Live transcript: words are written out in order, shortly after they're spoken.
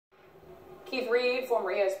Keith Reed,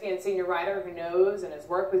 former ESPN senior writer who knows and has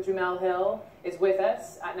worked with Jemele Hill, is with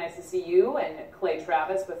us. Nice to see you. And Clay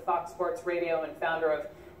Travis with Fox Sports Radio and founder of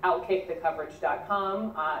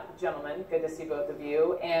OutkickTheCoverage.com. Gentlemen, good to see both of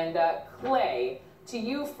you. And Clay, to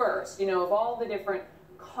you first. You know, of all the different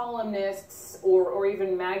columnists or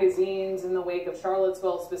even magazines in the wake of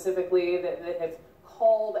Charlottesville specifically that have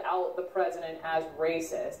called out the president as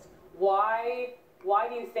racist, why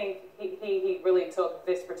do you think he really took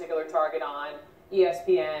this particular target on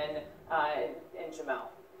ESPN and Jemele?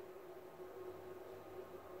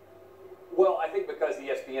 Well, I think because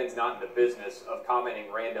ESPN's not in the business of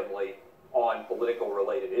commenting randomly on political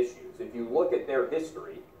related issues. If you look at their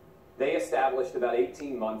history, they established about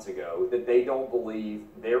 18 months ago that they don't believe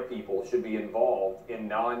their people should be involved in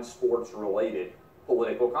non-sports related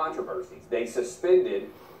political controversies. They suspended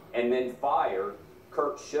and then fired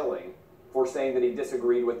Curt Schilling for saying that he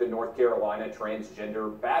disagreed with the North Carolina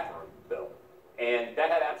transgender bathroom bill. And that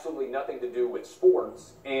had absolutely nothing to do with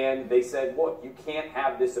sports. And they said, look, you can't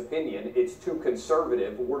have this opinion. It's too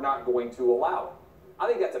conservative. We're not going to allow it. I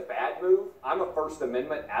think that's a bad move. I'm a First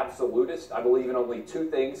Amendment absolutist. I believe in only two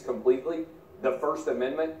things completely, the First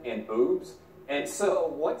Amendment and boobs. And so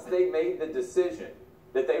once they made the decision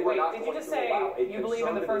that they were not going to allow a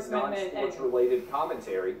conservative non-sports related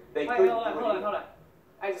commentary, they couldn't do it. Hold on.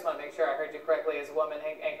 I just want to make sure I heard you correctly as a woman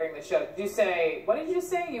anchoring the show. Did you say, what did you just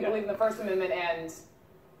say? You believe in the First Amendment and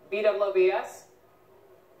BWBS?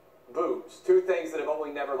 Boobs. Two things that have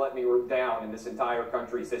only never let me down in this entire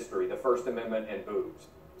country's history, the First Amendment and boobs.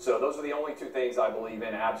 So those are the only two things I believe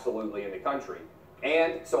in absolutely in the country.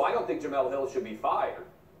 And so I don't think Jemele Hill should be fired,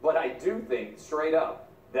 but I do think straight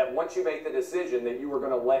up that once you make the decision that you are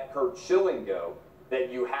going to let Curt Schilling go,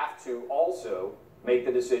 that you have to also make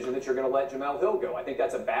the decision that you're going to let Jemele Hill go. I think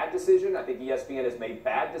that's a bad decision. I think ESPN has made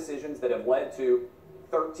bad decisions that have led to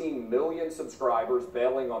 13 million subscribers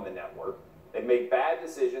bailing on the network. They've made bad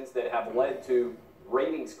decisions that have led to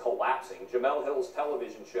ratings collapsing. Jemele Hill's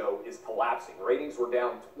television show is collapsing. Ratings were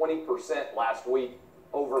down 20% last week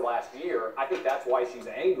over last year. I think that's why she's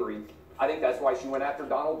angry. I think that's why she went after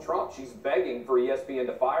Donald Trump. She's begging for ESPN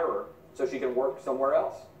to fire her so she can work somewhere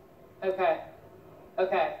else. Okay.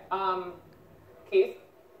 Keith,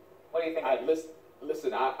 what do you think?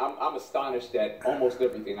 Listen, I'm astonished at almost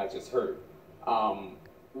everything I just heard.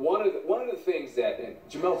 One of the things that, and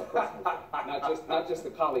Jemele's a personal friend, not just a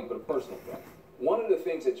colleague, but a personal friend. One of the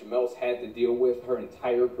things that Jemele's had to deal with her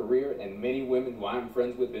entire career, and many women who I'm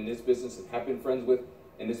friends with in this business and have been friends with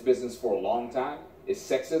in this business for a long time, is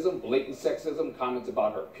sexism, blatant sexism, comments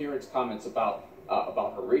about her appearance, comments about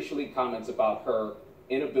her racially, comments about her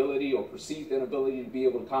inability or perceived inability to be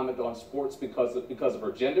able to comment on sports because of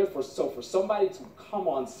her gender. So for somebody to come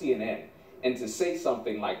on CNN and to say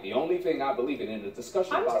something like, the only thing I believe in a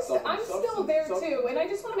discussion about something... I'm still there too, and I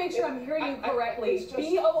just want to make sure I'm hearing you correctly.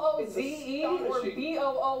 B-O-O-Z-E or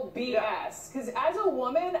B-O-O-B-S? Because as a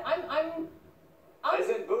woman, I'm... As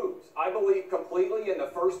in boobs. I believe completely in the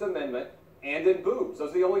First Amendment and in boobs. Those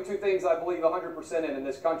are the only two things I believe 100% in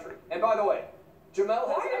this country. And by the way, Jemele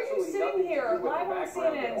has absolutely nothing to do with the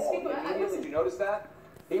background at all. Did you notice that?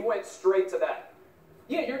 He went straight to that.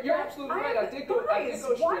 Yeah, you're absolutely right. I did go straight to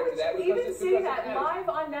that. Why would you even say that live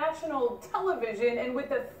on national television and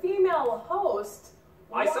with a female host?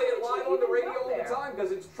 I say it live on the radio all the time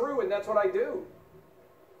because it's true and that's what I do.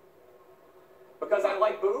 Because I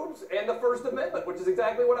like boobs and the First Amendment, which is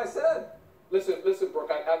exactly what I said. Listen,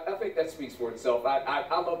 Brooke, I think that speaks for itself. I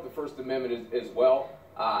love the First Amendment as well.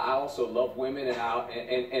 I also love women,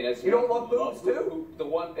 and as you don't love boobs too.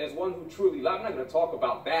 As one who truly loves. I'm not going to talk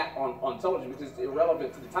about that on television because it's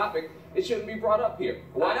irrelevant to the topic. It shouldn't be brought up here.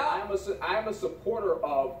 Why not? I am a supporter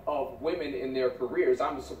of women in their careers.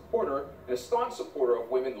 I'm a supporter and a staunch supporter of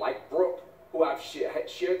women like Brooke, who I've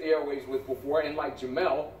shared the airwaves with before, and like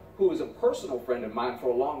Jemele, who is a personal friend of mine for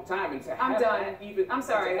a long time, and to have her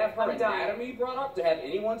anatomy brought up, to have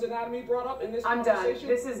anyone's anatomy brought up in this conversation. I'm done.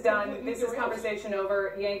 This is done. This is conversation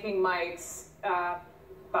over. Yanking mics.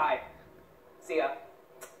 Bye. See ya.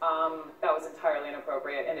 That was entirely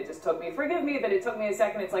inappropriate, and it just took me. Forgive me that it took me a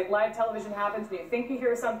second. It's like live television happens, and you think you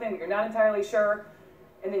hear something, but you're not entirely sure,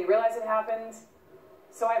 and then you realize it happened.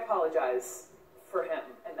 So I apologize for him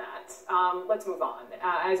and that. Let's move on.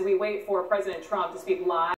 As we wait for President Trump to speak live.